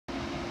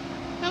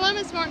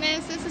Hello, Ms.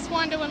 Martinez. This is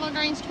Wanda with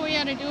LaGrange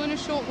Toyota doing a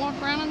short walk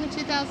around on the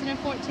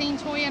 2014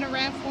 Toyota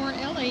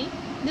RAV4 LE.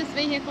 This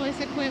vehicle is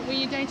equipped with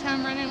your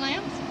daytime running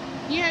lamps.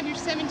 You have your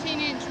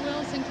 17-inch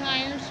wheels and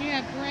tires. You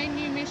have brand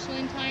new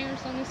Michelin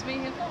tires on this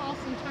vehicle,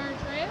 awesome tire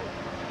tread.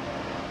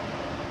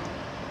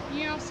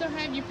 You also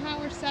have your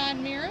power side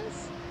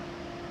mirrors,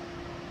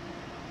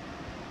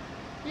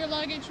 your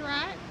luggage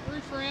rack,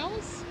 roof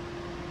rails.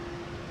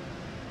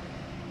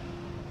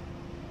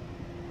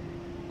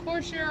 Of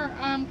course, your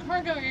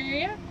cargo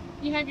area,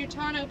 you have your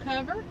tonneau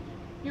cover.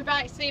 Your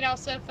back seat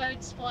also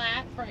folds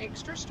flat for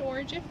extra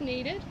storage if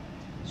needed.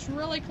 It's a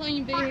really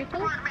clean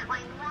vehicle.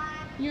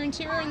 Your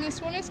interior in this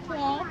one is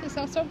cloth. It's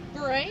also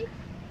gray.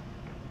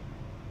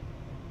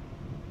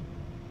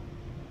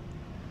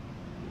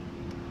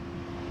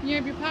 You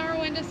have your power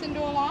windows and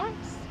door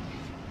locks.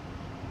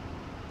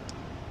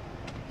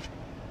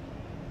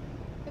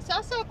 It's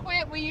also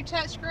equipped with your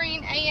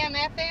touchscreen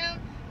AM/FM.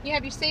 You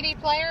have your CD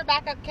player,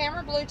 backup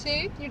camera,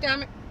 Bluetooth, your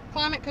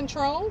climate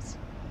controls.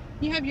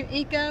 You have your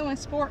eco and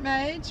sport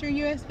modes, your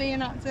USB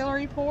and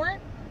auxiliary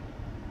port.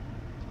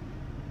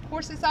 Of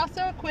course, it's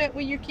also equipped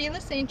with your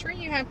keyless entry.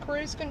 You have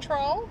cruise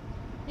control.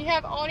 You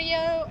have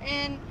audio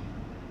and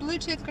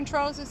Bluetooth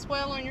controls as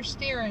well on your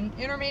steering.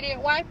 Intermediate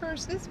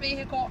wipers. This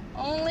vehicle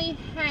only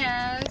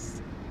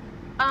has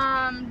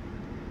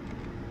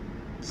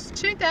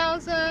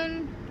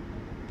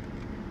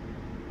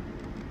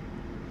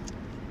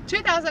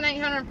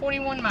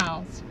 2,841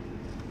 miles.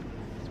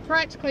 It's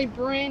practically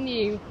brand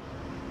new.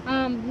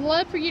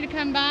 Love for you to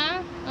come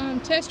by,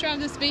 test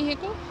drive this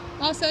vehicle.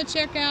 Also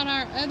check out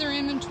our other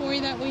inventory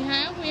that we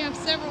have. We have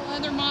several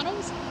other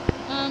models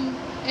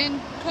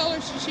and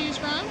colors to choose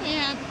from. We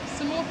have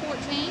some more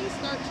 14s,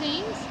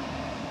 13s.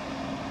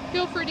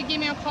 Feel free to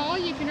give me a call.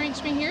 You can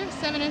reach me here at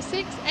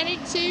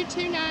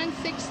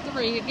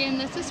 706-882-2963. Again,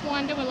 this is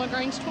Wanda with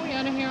LaGrange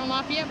Toyota here on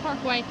Lafayette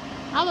Parkway.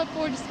 I look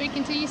forward to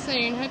speaking to you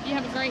soon. Hope you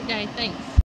have a great day. Thanks.